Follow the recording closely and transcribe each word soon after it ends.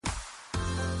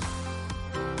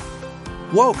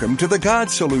Welcome to The God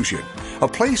Solution, a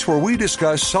place where we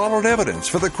discuss solid evidence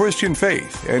for the Christian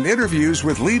faith and interviews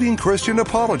with leading Christian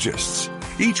apologists.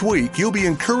 Each week, you'll be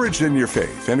encouraged in your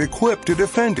faith and equipped to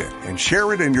defend it and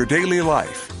share it in your daily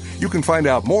life. You can find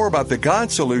out more about The God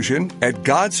Solution at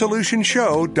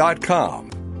GodSolutionShow.com.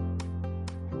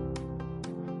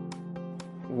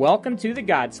 Welcome to The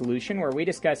God Solution, where we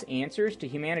discuss answers to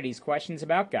humanity's questions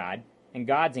about God and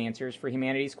God's answers for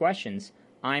humanity's questions.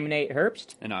 I'm Nate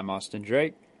Herbst. And I'm Austin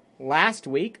Drake. Last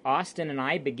week, Austin and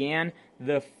I began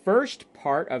the first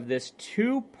part of this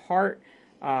two-part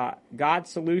God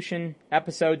Solution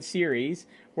episode series,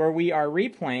 where we are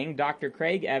replaying Dr.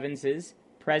 Craig Evans's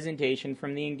presentation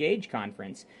from the Engage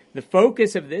conference. The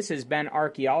focus of this has been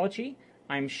archaeology.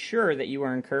 I'm sure that you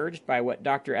were encouraged by what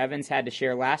Dr. Evans had to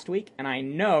share last week, and I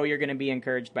know you're going to be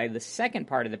encouraged by the second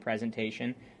part of the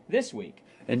presentation this week.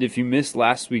 And if you missed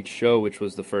last week's show, which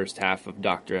was the first half of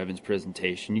Dr. Evans'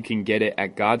 presentation, you can get it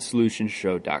at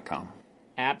GodSolutionShow.com.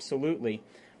 Absolutely.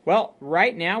 Well,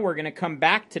 right now we're going to come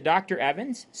back to Dr.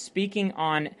 Evans speaking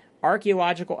on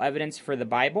archaeological evidence for the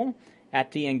Bible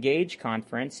at the Engage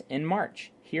conference in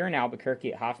March here in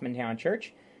Albuquerque at Hoffmantown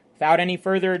Church. Without any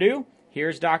further ado,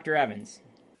 here's Dr. Evans.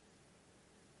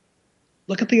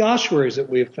 Look at the ossuaries that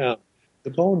we have found.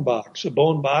 The bone box. A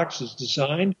bone box is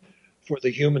designed for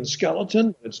the human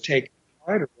skeleton. It's taken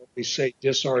apart, or what we say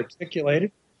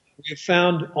disarticulated. We have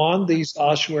found on these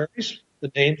ossuaries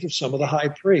the names of some of the high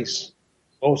priests.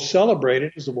 Most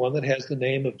celebrated is the one that has the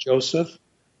name of Joseph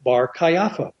Bar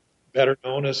Caiapha, better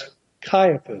known as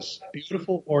Caiaphas.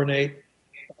 Beautiful, ornate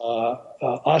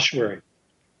ossuary.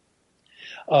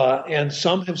 And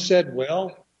some have said,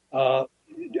 well,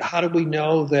 how do we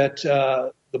know that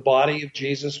the body of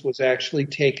Jesus was actually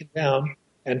taken down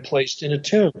and placed in a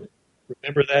tomb?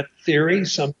 Remember that theory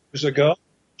some years ago?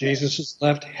 Jesus is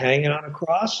left hanging on a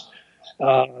cross.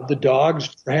 The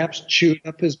dogs perhaps chewed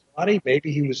up his body.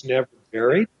 Maybe he was never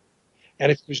buried. And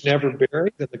if he was never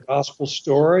buried, then the gospel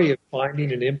story of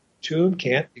finding an empty tomb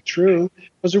can't be true,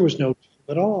 because there was no tomb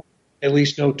at all. At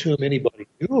least no tomb anybody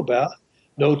knew about.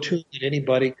 No tomb that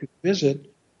anybody could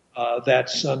visit that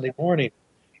Sunday morning.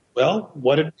 Well,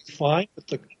 what did we find with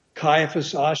the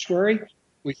Caiaphas ossuary?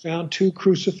 We found 2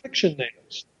 crucifixion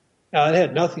nails. Now, it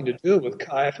had nothing to do with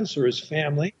Caiaphas or his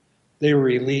family. They were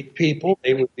elite people.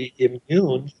 They would be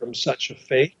immune from such a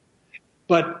fate.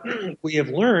 But we have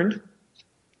learned,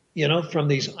 from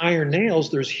these iron nails,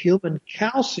 there's human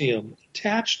calcium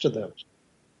attached to them.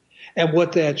 And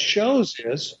what that shows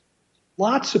is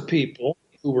lots of people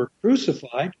who were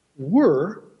crucified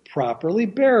were properly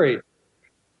buried.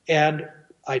 And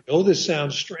I know this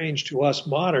sounds strange to us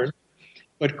modern,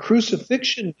 but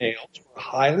crucifixion nails were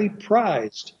highly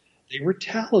prized. They were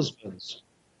talismans.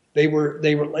 They were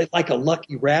like a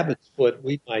lucky rabbit's foot,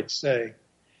 we might say.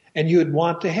 And you'd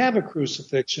want to have a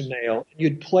crucifixion nail, and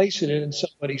you'd place it in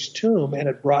somebody's tomb, and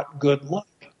it brought good luck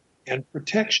and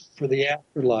protection for the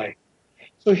afterlife.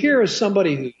 So here is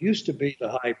somebody who used to be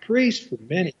the high priest for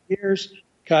many years,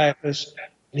 Caiaphas,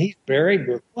 and he's buried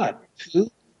with what? 2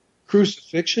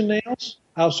 crucifixion nails?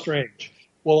 How strange.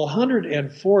 Well,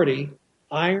 140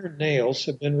 iron nails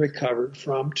have been recovered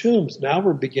from tombs. Now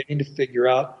we're beginning to figure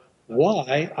out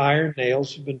why iron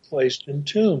nails have been placed in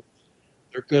tombs.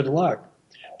 They're good luck.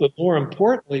 But more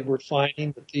importantly, we're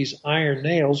finding that these iron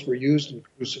nails were used in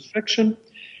crucifixion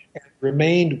and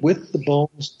remained with the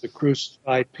bones of the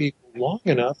crucified people long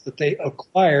enough that they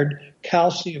acquired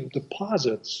calcium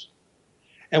deposits.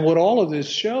 And what all of this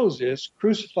shows is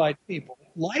crucified people,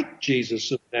 like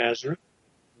Jesus of Nazareth,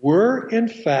 were in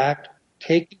fact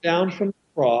taken down from the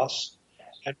cross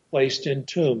and placed in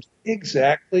tombs,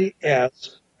 exactly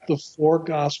as the 4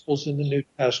 Gospels in the New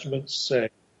Testament say.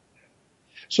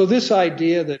 So this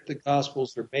idea that the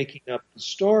Gospels are making up the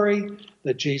story,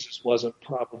 that Jesus wasn't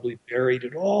probably buried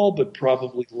at all, but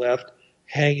probably left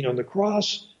hanging on the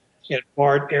cross, and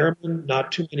Bart Ehrman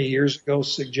not too many years ago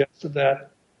suggested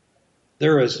that,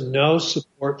 there is no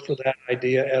support for that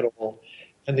idea at all.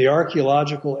 And the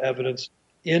archaeological evidence,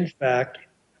 in fact,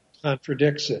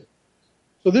 contradicts it.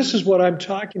 So this is what I'm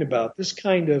talking about. This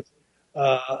kind of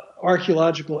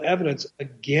archaeological evidence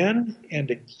again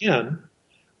and again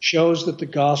shows that the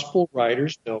gospel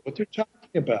writers know what they're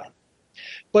talking about.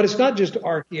 But it's not just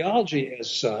archaeology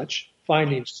as such,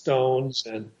 finding stones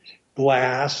and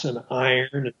glass and iron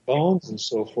and bones and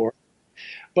so forth,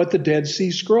 but the Dead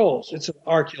Sea Scrolls. It's an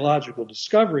archaeological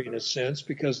discovery in a sense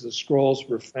because the scrolls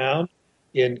were found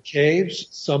in caves.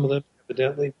 Some of them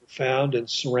evidently were found in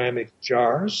ceramic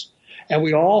jars. And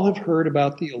we all have heard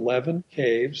about the 11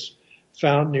 caves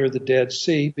found near the Dead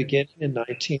Sea beginning in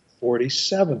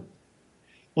 1947.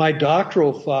 My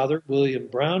doctoral father, William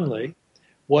Brownlee,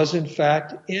 was in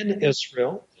fact in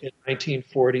Israel in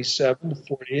 1947 to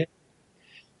 48.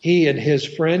 He and his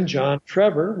friend John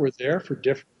Trevor were there for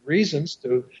different reasons.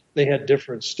 They had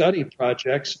different study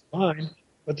projects in mind,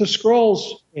 but the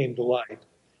scrolls came to light.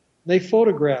 They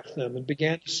photographed them and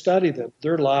began to study them.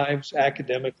 Their lives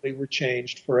academically were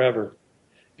changed forever.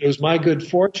 It was my good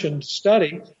fortune to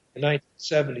study in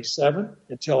 1977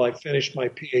 until I finished my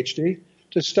PhD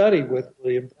to study with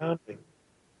William Brownlee.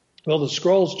 Well, the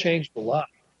scrolls changed a lot.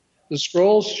 The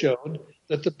scrolls showed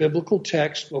that the biblical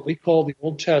text, what we call the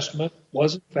Old Testament,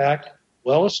 was in fact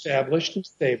well established and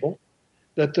stable,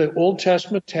 that the Old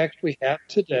Testament text we have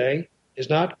today is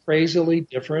not crazily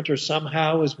different or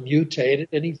somehow is mutated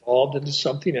and evolved into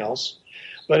something else,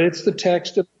 but it's the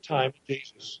text of the time of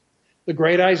Jesus. The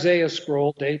great Isaiah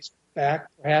scroll dates back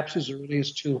perhaps as early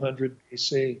as 200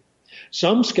 BC.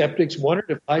 Some skeptics wondered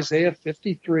if Isaiah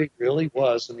 53 really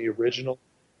was in the original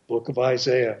book of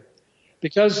Isaiah,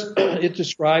 because it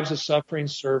describes a suffering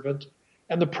servant,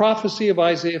 and the prophecy of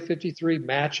Isaiah 53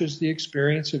 matches the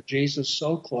experience of Jesus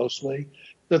so closely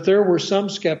that there were some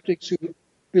skeptics who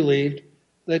believed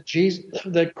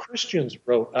that Christians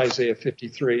wrote Isaiah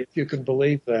 53, if you can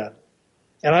believe that.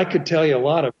 And I could tell you a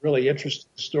lot of really interesting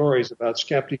stories about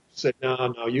skeptics who said,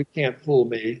 no, you can't fool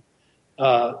me.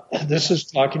 This is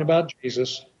talking about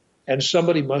Jesus, and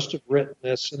somebody must have written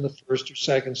this in the 1st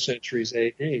or 2nd centuries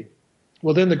AD.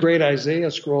 Well, then the great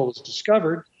Isaiah scroll was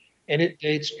discovered, and it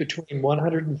dates between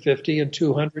 150 and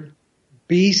 200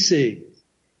 BC.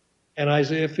 And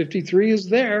Isaiah 53 is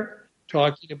there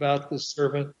talking about the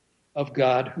servant of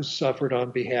God who suffered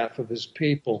on behalf of his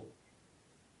people.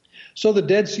 So the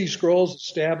Dead Sea Scrolls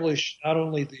establish not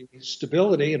only the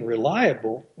stability and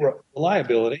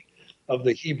reliability of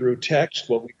the Hebrew text,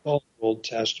 what we call the Old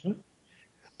Testament,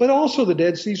 but also the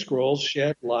Dead Sea Scrolls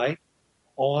shed light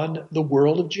on the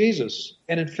world of Jesus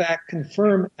and in fact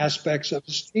confirm aspects of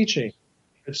his teaching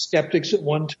that skeptics at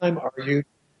one time argued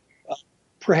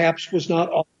perhaps was not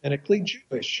authentically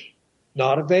Jewish,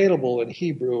 not available in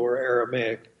Hebrew or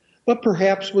Aramaic, but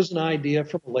perhaps was an idea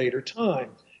from a later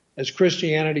time as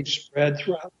Christianity spread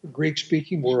throughout the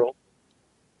Greek-speaking world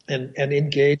and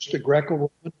engaged the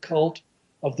Greco-Roman cult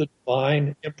of the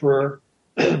divine emperor.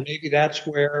 Maybe that's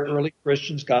where early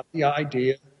Christians got the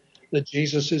idea that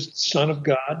Jesus is the Son of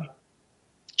God,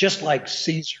 just like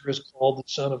Caesar is called the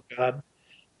Son of God.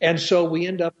 And so we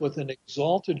end up with an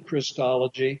exalted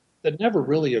Christology that never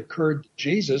really occurred to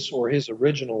Jesus or his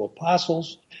original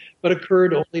apostles, but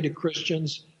occurred only to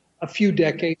Christians a few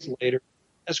decades later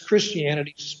as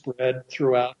Christianity spread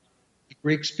throughout the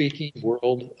Greek-speaking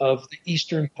world of the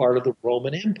eastern part of the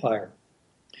Roman Empire.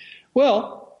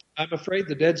 Well, I'm afraid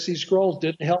the Dead Sea Scrolls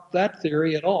didn't help that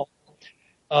theory at all.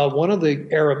 One of the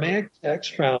Aramaic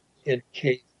texts found in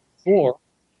K4,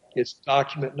 it's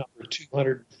document number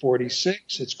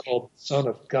 246. It's called the Son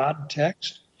of God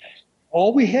text.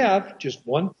 All we have, just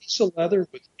one piece of leather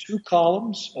with 2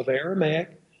 columns of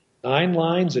Aramaic, 9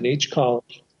 lines in each column.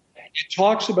 It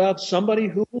talks about somebody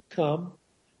who will come,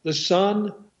 the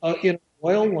son in a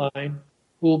royal line,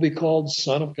 who will be called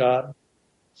Son of God,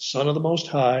 Son of the Most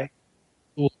High,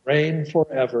 who will reign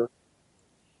forever,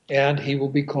 and he will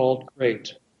be called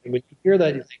Great. And when you hear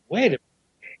that, you think, wait a minute,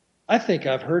 I think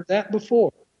I've heard that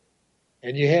before.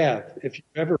 And you have. If you've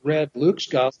ever read Luke's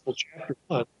Gospel, chapter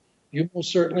 1, you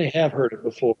most certainly have heard it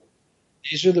before.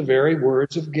 These are the very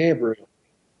words of Gabriel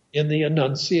in the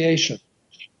Annunciation,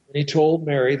 when he told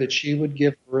Mary that she would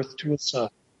give birth to a son,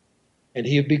 and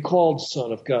he would be called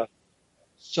Son of God,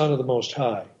 Son of the Most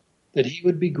High, that he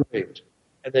would be great,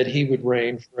 and that he would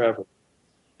reign forever.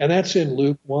 And that's in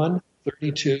Luke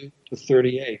 1:32 to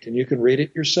 38, and you can read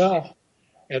it yourself.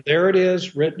 And there it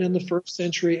is, written in the 1st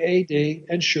century AD,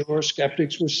 and sure,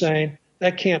 skeptics were saying,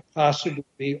 that can't possibly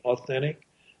be authentic.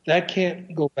 That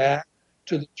can't go back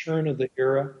to the turn of the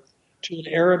era, to an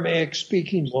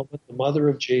Aramaic-speaking woman, the mother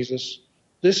of Jesus.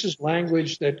 This is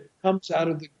language that comes out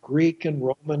of the Greek and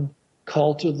Roman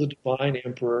cult of the divine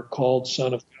emperor called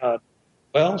Son of God.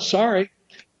 Well, sorry,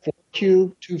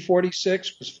 4Q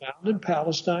 246 was found in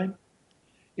Palestine,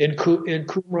 in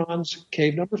Qumran's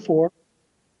cave number 4.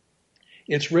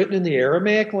 It's written in the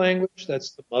Aramaic language,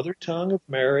 that's the mother tongue of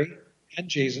Mary and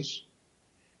Jesus,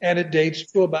 and it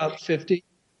dates to about 50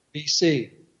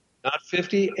 BC, not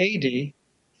 50 AD,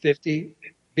 50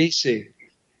 BC.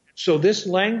 So this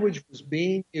language was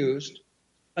being used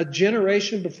a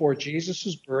generation before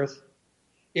Jesus' birth.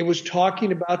 It was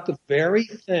talking about the very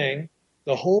thing,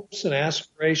 the hopes and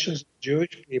aspirations of the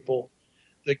Jewish people,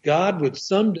 that God would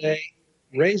someday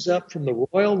raise up from the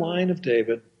royal line of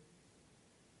David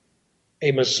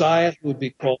a Messiah who would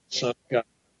be called the Son of God.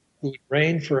 who would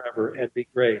reign forever and be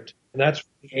great. And that's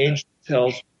what the angel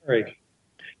tells Mary.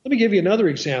 Let me give you another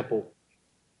example.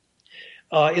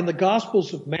 In the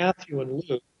Gospels of Matthew and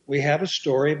Luke, we have a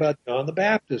story about John the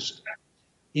Baptist.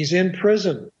 He's in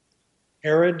prison.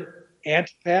 Herod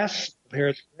Antipas,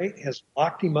 Herod the Great, has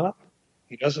locked him up.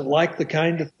 He doesn't like the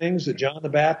kind of things that John the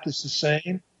Baptist is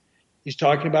saying. He's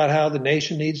talking about how the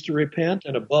nation needs to repent,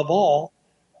 and above all,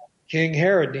 King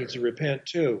Herod needs to repent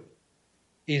too.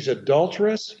 He's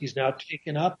adulterous. He's now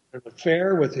taken up an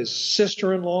affair with his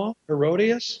sister-in-law,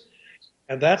 Herodias,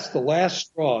 and that's the last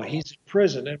straw. He's in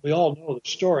prison, and we all know the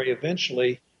story.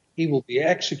 Eventually, he will be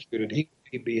executed. He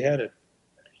will be beheaded.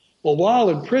 Well, while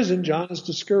in prison, John is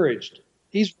discouraged.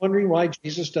 He's wondering why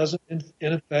Jesus doesn't,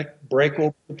 in effect, break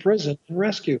open the prison and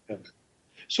rescue him.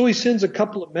 So he sends a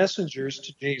couple of messengers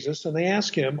to Jesus, and they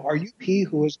ask him, "Are you he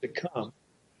who is to come,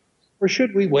 or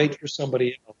should we wait for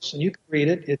somebody else?" And you can read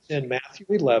it. It's in Matthew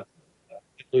 11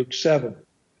 and Luke 7.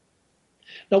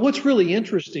 Now, what's really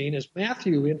interesting is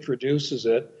Matthew introduces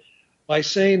it by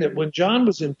saying that when John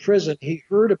was in prison, he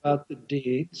heard about the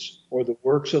deeds or the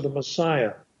works of the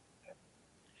Messiah.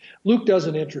 Luke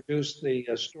doesn't introduce the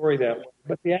story that way,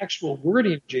 but the actual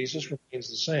wording of Jesus remains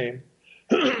the same,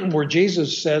 where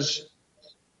Jesus says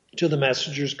to the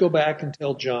messengers, "Go back and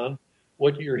tell John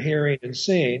what you're hearing and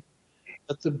seeing,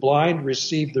 that the blind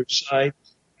receive their sight,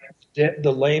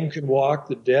 the lame can walk,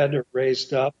 the dead are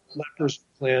raised up, lepers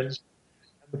are cleansed,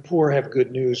 and the poor have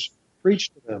good news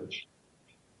preached to them."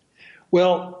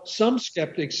 Well, some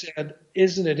skeptics said,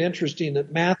 isn't it interesting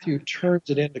that Matthew turns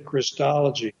it into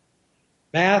Christology?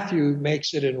 Matthew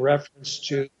makes it in reference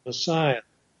to Messiah.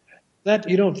 That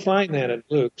you don't find that in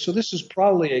Luke. So this is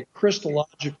probably a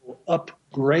Christological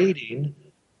upgrading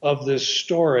of this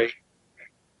story.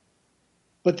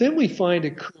 But then we find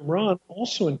at Qumran,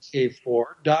 also in Cave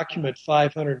 4, document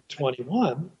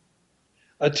 521,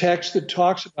 a text that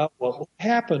talks about what will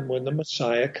happen when the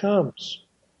Messiah comes.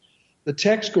 The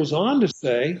text goes on to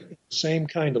say, in the same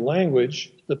kind of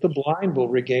language, that the blind will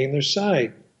regain their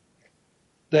sight,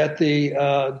 that the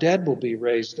dead will be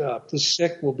raised up, the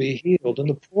sick will be healed, and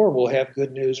the poor will have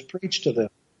good news preached to them.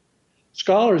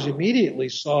 Scholars immediately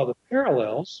saw the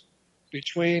parallels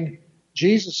between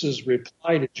Jesus'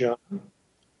 reply to John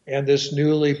and this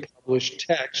newly published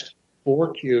text,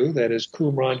 4Q, that is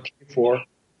Qumran K4,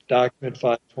 document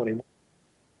 521.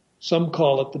 Some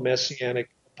call it the Messianic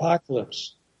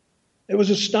Apocalypse. It was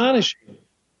astonishing.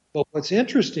 But what's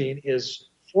interesting is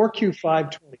 4Q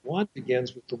 521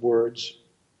 begins with the words,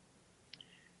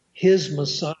 "His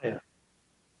Messiah,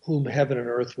 whom heaven and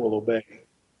earth will obey."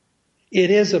 It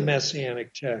is a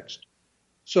messianic text.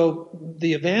 So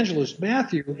the evangelist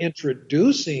Matthew,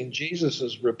 introducing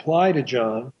Jesus' reply to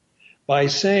John by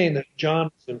saying that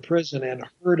John was in prison and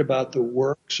heard about the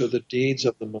works or the deeds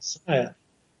of the Messiah,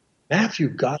 Matthew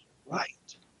got it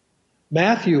right.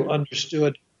 Matthew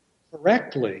understood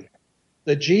correctly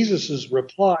that Jesus'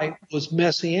 reply was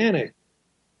messianic.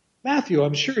 Matthew,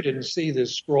 I'm sure, didn't see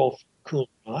this scroll from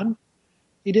Qumran.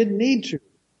 He didn't need to.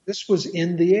 This was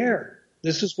in the air.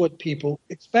 This is what people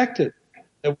expected,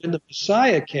 that when the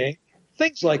Messiah came,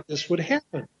 things like this would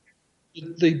happen.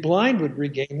 The blind would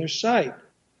regain their sight.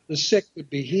 The sick would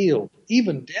be healed,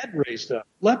 even dead raised up,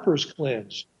 lepers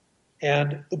cleansed,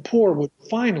 and the poor would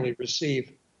finally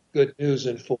receive good news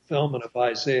in fulfillment of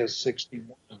Isaiah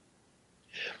 61.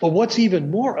 But what's even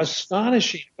more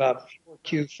astonishing about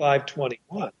 4Q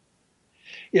 521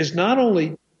 is not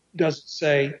only does it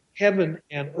say heaven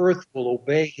and earth will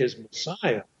obey his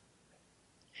Messiah,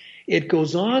 it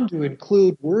goes on to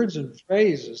include words and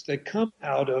phrases that come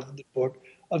out of the book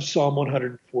of Psalm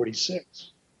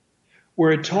 146,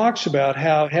 where it talks about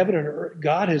how heaven and earth,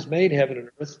 God has made heaven and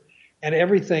earth and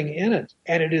everything in it.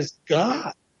 And it is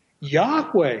God,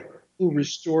 Yahweh, who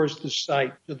restores the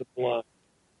sight to the blind.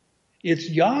 It's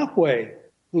Yahweh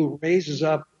who raises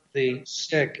up the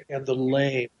sick and the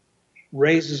lame,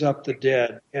 raises up the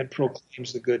dead, and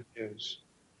proclaims the good news.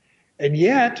 And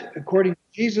yet, according to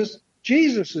Jesus,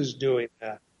 Jesus is doing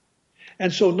that.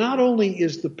 And so not only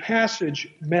is the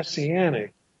passage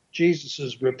messianic,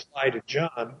 Jesus' reply to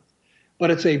John, but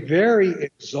it's a very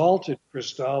exalted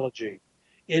Christology.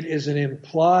 It is an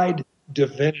implied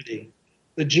divinity.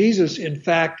 That Jesus, in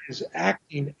fact, is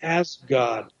acting as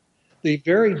God. The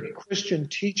very Christian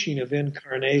teaching of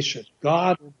incarnation,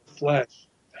 God in the flesh.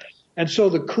 And so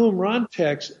the Qumran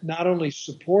text not only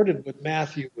supported what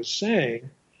Matthew was saying,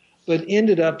 but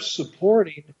ended up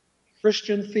supporting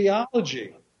Christian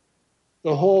theology.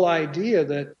 The whole idea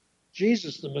that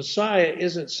Jesus, the Messiah,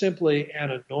 isn't simply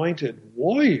an anointed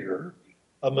warrior,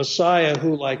 a Messiah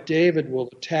who, like David, will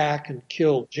attack and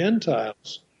kill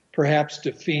Gentiles, perhaps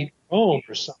defeat Rome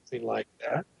or something like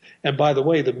that. And by the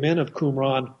way, the men of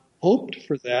Qumran hoped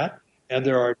for that, and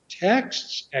there are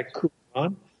texts at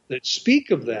Qumran that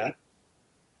speak of that.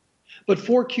 But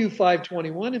 4Q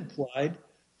 521 implied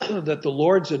that the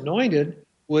Lord's anointed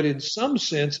would in some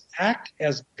sense act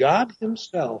as God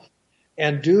himself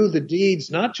and do the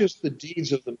deeds, not just the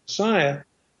deeds of the Messiah,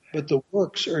 but the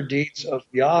works or deeds of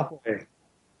Yahweh.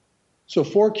 So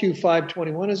 4Q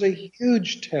 521 is a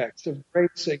huge text of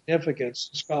great significance.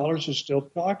 Scholars are still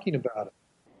talking about it.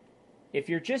 If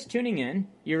you're just tuning in,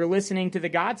 you're listening to The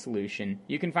God Solution.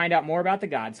 You can find out more about The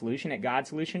God Solution at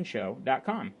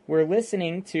GodSolutionShow.com. We're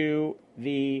listening to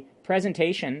a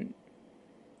presentation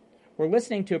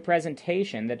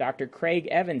that Dr. Craig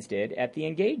Evans did at the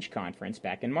Engage conference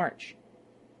back in March.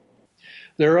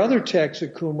 There are other texts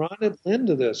at Qumran that lend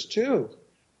to this too.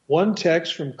 One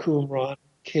text from Qumran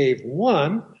Cave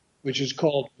 1, which is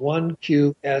called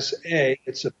 1QSA.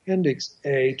 It's Appendix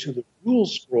A to the Rule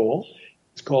Scroll.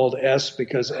 It's called S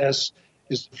because S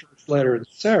is the first letter in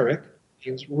Syriac,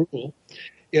 means rule.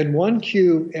 In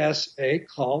 1QSA,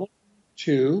 column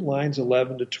 2, lines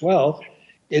 11 to 12,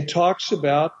 it talks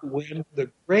about when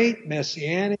the great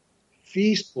messianic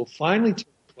feast will finally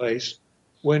take place,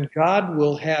 when God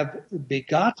will have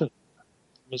begotten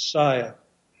Messiah.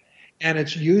 And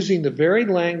it's using the very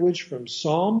language from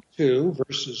Psalm 2,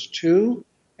 verses 2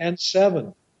 and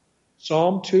 7.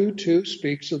 Psalm 2:2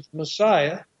 speaks of the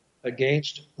Messiah,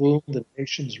 against whom the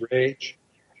nations rage.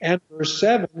 And verse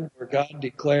 7, where God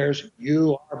declares,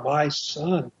 you are my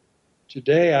son.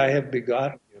 Today I have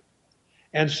begotten you.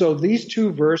 And so these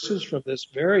two verses from this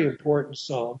very important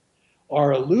psalm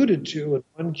are alluded to in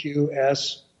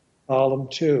 1QS column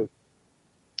 2.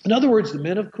 In other words, the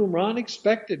men of Qumran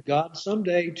expected God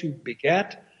someday to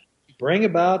beget, to bring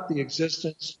about the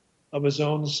existence of his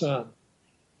own son.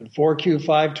 And 4Q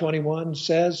 521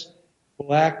 says,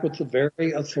 will act with the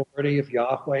very authority of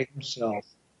Yahweh himself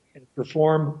and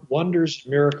perform wonders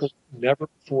and miracles never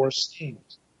before seen.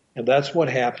 And that's what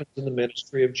happens in the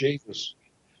ministry of Jesus.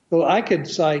 So I could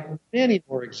cite many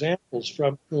more examples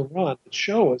from Qumran that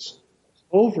show us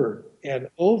over and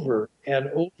over and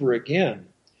over again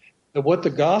that what the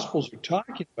Gospels are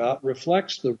talking about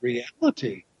reflects the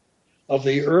reality of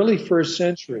the early first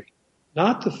century,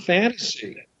 not the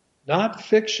fantasy, not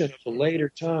fiction of a later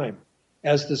time,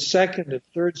 as the second and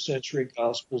third century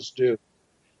Gospels do.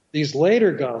 These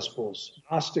later Gospels,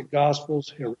 Gnostic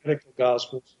Gospels, heretical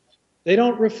Gospels, they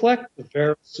don't reflect the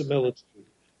verisimilitude,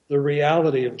 the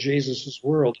reality of Jesus'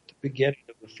 world at the beginning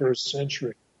of the first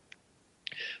century.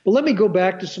 But let me go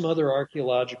back to some other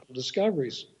archaeological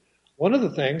discoveries. One of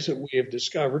the things that we have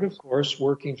discovered, of course,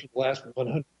 working for the last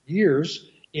 100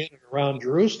 years in and around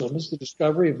Jerusalem, is the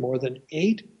discovery of more than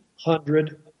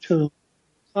 800 tomb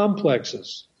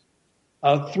complexes.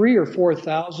 3,000 or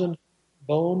 4,000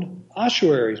 bone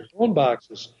ossuaries, bone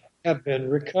boxes, have been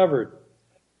recovered.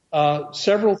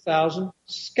 Several thousand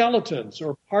skeletons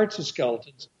or parts of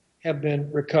skeletons have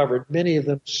been recovered, many of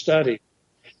them studied.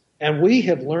 And we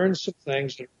have learned some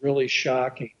things that are really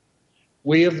shocking.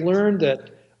 We have learned that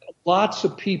lots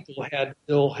of people had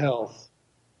ill health.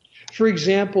 For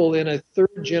example, in a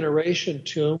third generation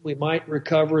tomb, we might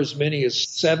recover as many as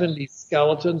 70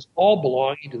 skeletons, all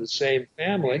belonging to the same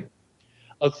family.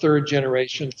 A third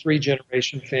generation,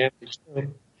 3-generation family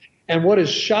tomb. And what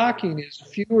is shocking is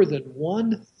fewer than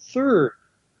 1/3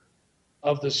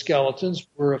 of the skeletons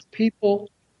were of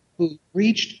people who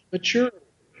reached maturity.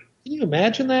 Can you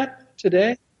imagine that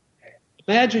today?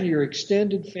 Imagine your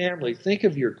extended family. Think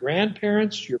of your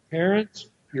grandparents, your parents,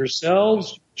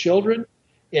 yourselves, children,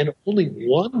 and only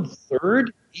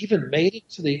 1/3 even made it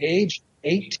to the age of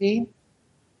 18?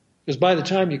 Because by the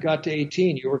time you got to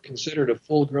 18, you were considered a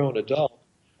full-grown adult.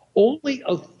 Only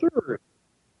 1/3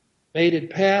 made it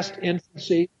past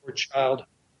infancy or childhood.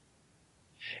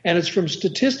 And it's from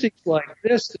statistics like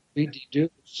this that we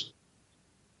deduce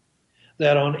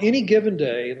that on any given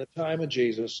day in the time of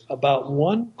Jesus, about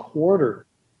 1/4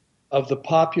 of the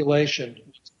population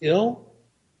was ill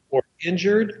or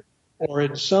injured or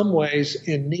in some ways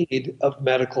in need of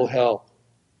medical help.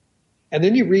 And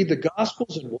then you read the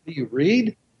Gospels, and what do you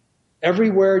read?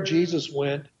 Everywhere Jesus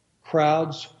went,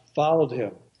 crowds followed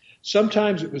him.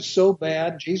 Sometimes it was so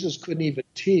bad, Jesus couldn't even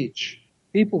teach.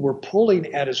 People were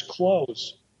pulling at his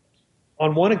clothes.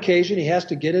 On one occasion, he has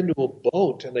to get into a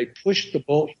boat, and they push the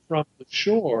boat from the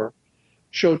shore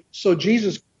so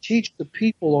Jesus could teach the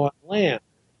people on land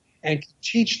and could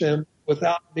teach them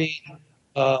without being,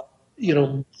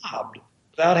 mobbed,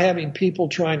 without having people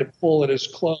trying to pull at his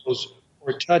clothes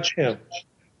or touch him.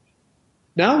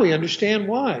 Now we understand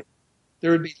why. There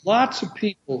would be lots of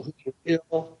people who were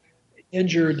ill,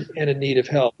 injured and in need of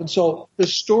help. And so the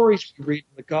stories we read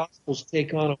in the Gospels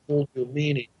take on a whole new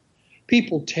meaning.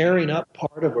 People tearing up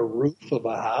part of a roof of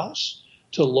a house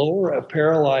to lower a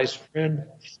paralyzed friend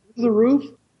through the roof.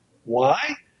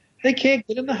 Why? They can't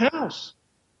get in the house.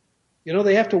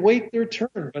 They have to wait their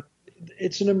turn, but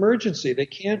it's an emergency. They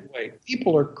can't wait.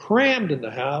 People are crammed in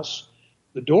the house.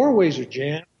 The doorways are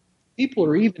jammed. People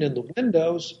are even in the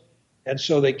windows. And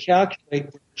so they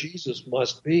calculate where Jesus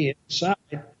must be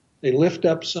inside. They lift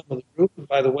up some of the roof. And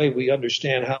by the way, we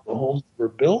understand how the homes were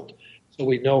built, so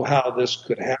we know how this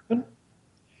could happen.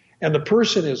 And the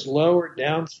person is lowered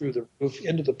down through the roof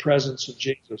into the presence of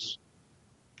Jesus.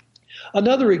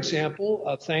 Another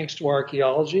example, thanks to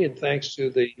archaeology and thanks to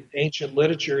the ancient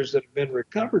literatures that have been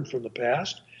recovered from the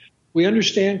past, we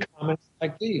understand comments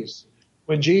like these.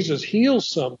 When Jesus heals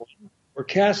someone or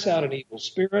casts out an evil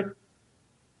spirit,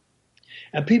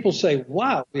 and people say,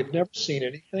 wow, we've never seen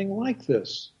anything like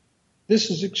this.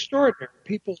 This is extraordinary.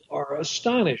 People are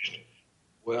astonished.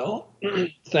 Well,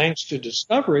 thanks to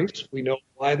discoveries, we know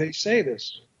why they say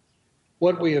this.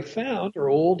 What we have found are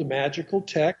old magical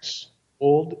texts,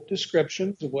 old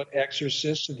descriptions of what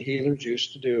exorcists and healers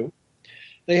used to do.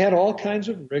 They had all kinds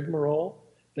of rigmarole.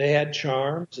 They had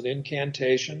charms and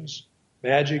incantations,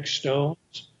 magic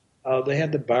stones. They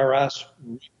had the baras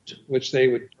root, which they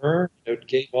would burn. It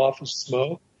gave off a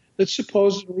smoke that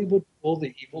supposedly would pull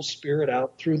the evil spirit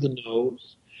out through the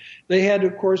nose. They had,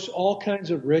 of course, all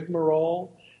kinds of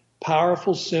rigmarole,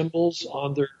 powerful symbols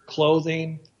on their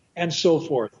clothing, and so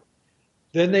forth.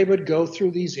 Then they would go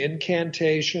through these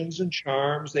incantations and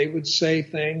charms. They would say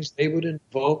things. They would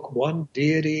invoke one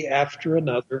deity after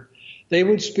another. They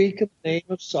would speak in the name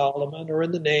of Solomon or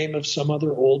in the name of some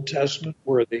other Old Testament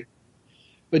worthy.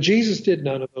 But Jesus did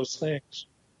none of those things.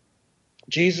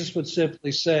 Jesus would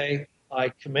simply say, I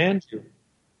command you,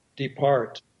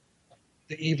 depart.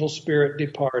 The evil spirit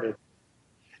departed.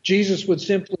 Jesus would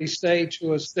simply say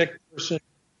to a sick person,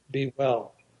 be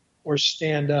well, or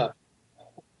stand up.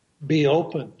 Be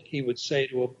opened, he would say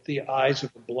to the eyes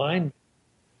of a blind man.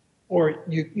 Or,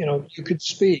 you could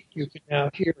speak, you could now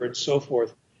hear, and so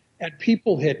forth. And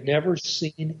people had never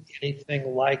seen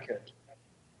anything like it.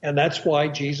 And that's why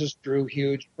Jesus drew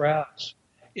huge crowds.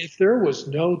 If there was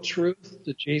no truth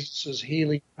to Jesus'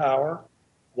 healing power,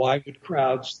 why would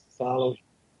crowds follow him?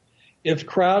 If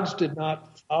crowds did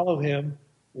not follow him,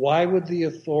 why would the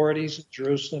authorities in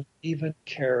Jerusalem even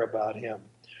care about him?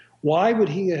 Why would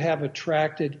he have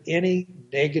attracted any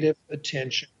negative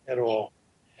attention at all?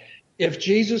 If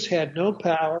Jesus had no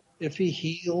power, if he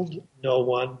healed no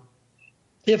one,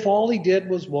 if all he did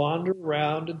was wander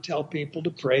around and tell people to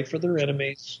pray for their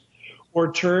enemies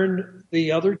or turn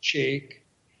the other cheek,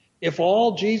 if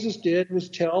all Jesus did was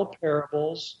tell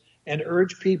parables and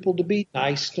urge people to be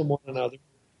nice to one another,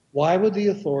 why would the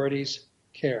authorities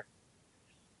care?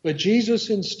 But Jesus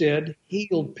instead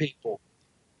healed people.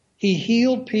 He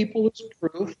healed people as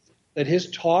proof that his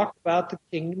talk about the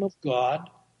kingdom of God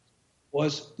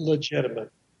was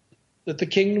legitimate, that the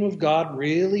kingdom of God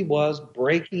really was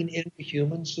breaking into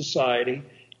human society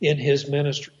in his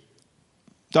ministry.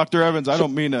 Dr. Evans, I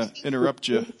don't mean to interrupt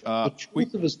you. The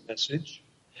truth of his message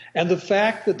and the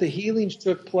fact that the healings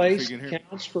took place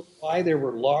accounts for why there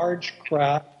were large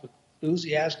crowds of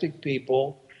enthusiastic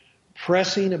people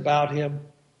pressing about him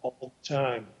all the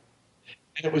time.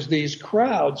 And it was these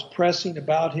crowds pressing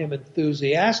about him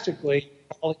enthusiastically,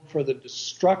 calling for the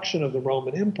destruction of the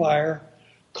Roman Empire,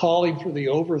 calling for the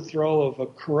overthrow of a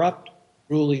corrupt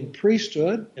ruling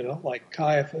priesthood, like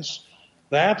Caiaphas.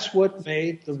 That's what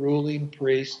made the ruling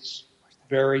priests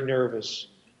very nervous.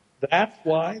 That's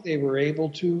why they were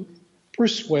able to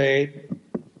persuade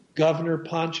Governor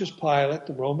Pontius Pilate,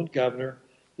 the Roman governor,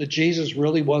 that Jesus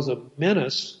really was a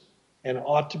menace and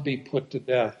ought to be put to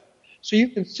death. So you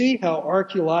can see how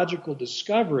archaeological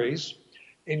discoveries,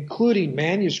 including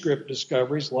manuscript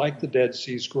discoveries like the Dead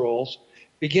Sea Scrolls,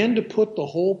 begin to put the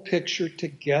whole picture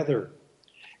together.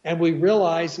 And we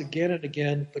realize again and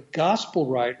again the gospel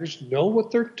writers know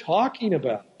what they're talking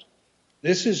about.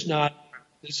 This is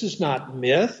not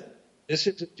myth. This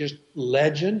isn't just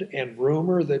legend and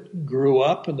rumor that grew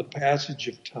up in the passage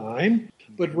of time,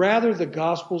 but rather the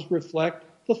Gospels reflect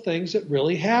the things that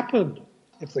really happened.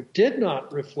 If they did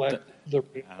not reflect the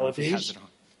realities,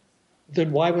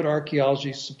 then why would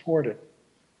archaeology support it?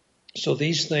 So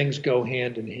these things go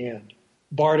hand in hand.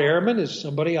 Bart Ehrman is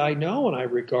somebody I know, and I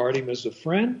regard him as a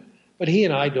friend, but he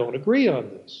and I don't agree on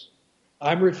this.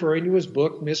 I'm referring to his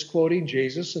book, Misquoting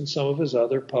Jesus, and some of his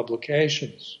other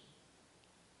publications.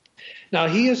 Now,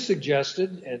 he has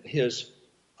suggested in his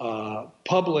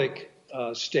public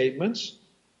statements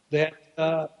that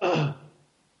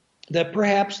that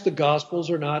perhaps the Gospels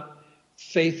are not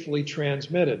faithfully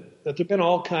transmitted, that there have been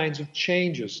all kinds of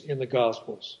changes in the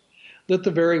Gospels, that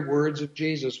the very words of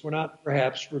Jesus were not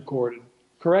perhaps recorded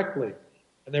correctly,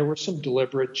 and there were some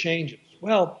deliberate changes.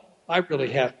 Well, I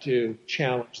really have to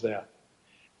challenge that.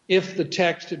 If the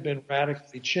text had been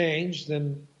radically changed,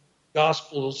 then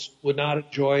Gospels would not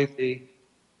enjoy the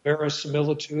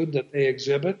verisimilitude that they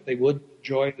exhibit. They wouldn't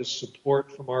enjoy the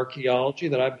support from archaeology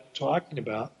that I've been talking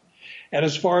about. And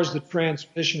as far as the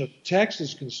transmission of the text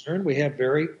is concerned, we have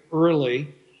very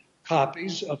early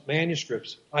copies of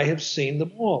manuscripts. I have seen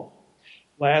them all.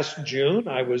 Last June,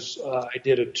 I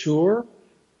did a tour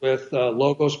with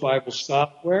Logos Bible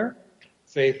Software,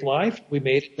 Faith Life. We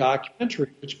made a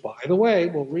documentary, which, by the way,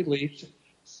 will release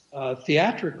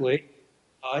theatrically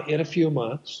in a few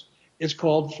months. It's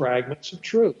called Fragments of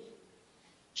Truth.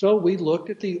 So we looked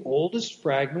at the oldest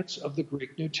fragments of the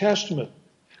Greek New Testament.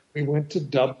 We went to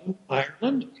Dublin,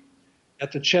 Ireland,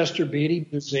 at the Chester Beatty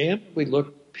Museum. We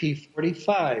looked at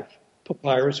P45,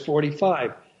 Papyrus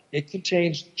 45. It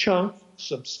contains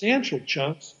substantial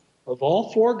chunks of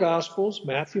all four Gospels,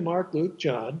 Matthew, Mark, Luke,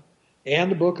 John, and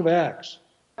the book of Acts.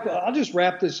 I'll just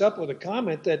wrap this up with a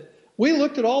comment that we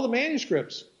looked at all the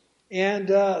manuscripts, and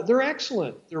they're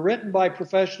excellent. They're written by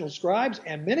professional scribes,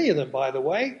 and many of them, by the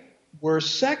way, were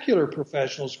secular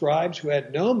professional scribes who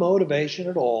had no motivation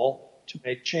at all to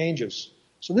make changes.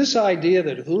 So this idea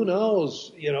that who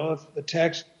knows, if the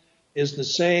text is the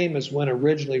same as when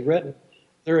originally written,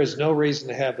 there is no reason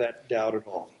to have that doubt at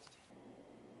all.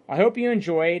 I hope you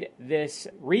enjoyed this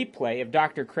replay of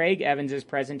Dr. Craig Evans'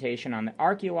 presentation on the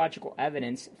archaeological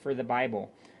evidence for the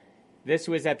Bible. This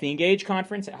was at the Engage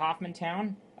conference at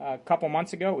Hoffmantown a couple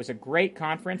months ago. It was a great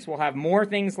conference. We'll have more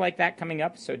things like that coming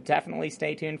up, so definitely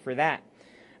stay tuned for that.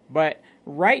 But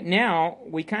right now,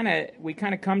 we kind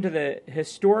of come to the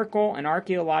historical and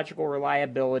archaeological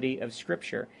reliability of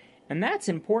Scripture, and that's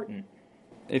important.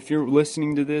 If you're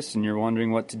listening to this and you're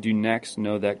wondering what to do next,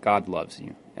 know that God loves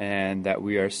you and that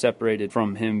we are separated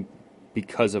from Him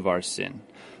because of our sin.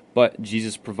 But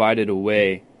Jesus provided a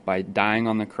way by dying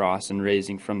on the cross and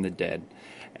raising from the dead.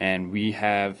 And we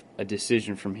have a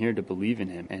decision from here to believe in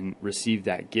Him and receive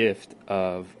that gift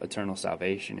of eternal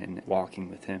salvation and walking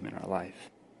with Him in our life.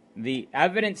 The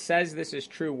evidence says this is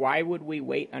true. Why would we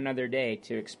wait another day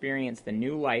to experience the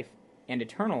new life and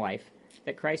eternal life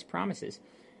that Christ promises?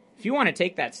 If you want to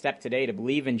take that step today to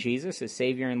believe in Jesus as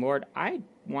Savior and Lord, I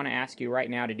want to ask you right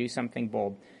now to do something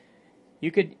bold. You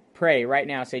could pray right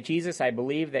now. Say, Jesus, I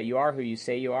believe that you are who you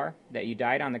say you are, that you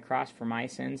died on the cross for my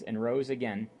sins and rose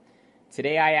again.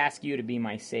 Today I ask you to be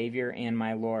my Savior and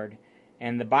my Lord.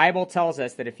 And the Bible tells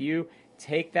us that if you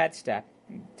take that step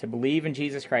to believe in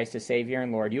Jesus Christ as Savior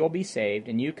and Lord, you'll be saved,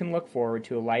 and you can look forward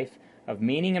to a life of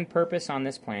meaning and purpose on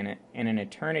this planet and an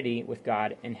eternity with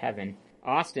God in heaven.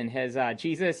 Austin, has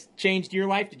Jesus changed your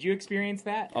life? Did you experience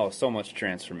that? Oh, so much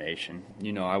transformation.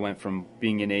 I went from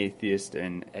being an atheist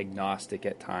and agnostic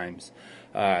at times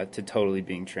to totally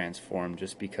being transformed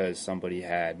just because somebody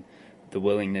had the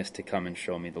willingness to come and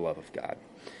show me the love of God.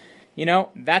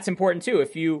 That's important too.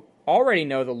 If you already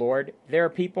know the Lord, there are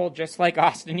people just like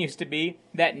Austin used to be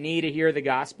that need to hear the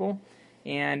gospel.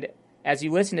 And as you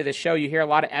listen to this show, you hear a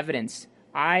lot of evidence.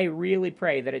 I really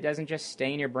pray that it doesn't just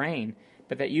stay in your brain,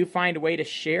 but that you find a way to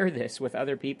share this with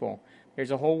other people.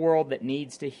 There's a whole world that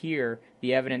needs to hear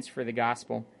the evidence for the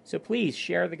gospel. So please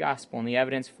share the gospel and the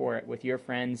evidence for it with your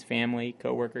friends, family,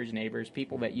 coworkers, neighbors,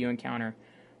 people that you encounter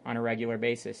on a regular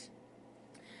basis.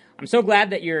 I'm so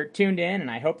glad that you're tuned in,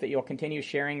 and I hope that you'll continue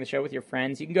sharing the show with your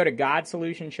friends. You can go to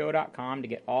GodSolutionShow.com to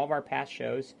get all of our past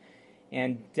shows,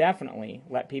 and definitely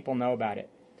let people know about it.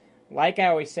 Like I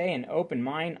always say, an open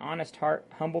mind, honest heart,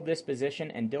 humble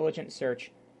disposition, and diligent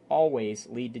search always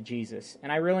lead to Jesus.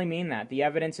 And I really mean that. The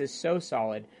evidence is so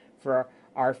solid for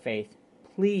our faith.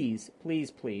 Please,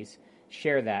 please, please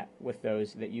share that with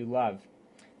those that you love.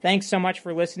 Thanks so much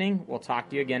for listening. We'll talk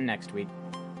to you again next week.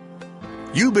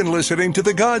 You've been listening to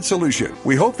The God Solution.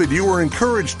 We hope that you were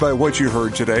encouraged by what you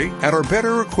heard today and are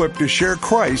better equipped to share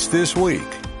Christ this week.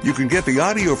 You can get the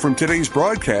audio from today's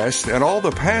broadcast and all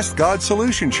the past God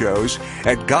Solution shows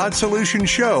at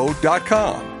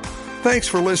GodSolutionShow.com. Thanks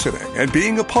for listening and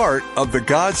being a part of The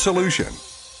God Solution.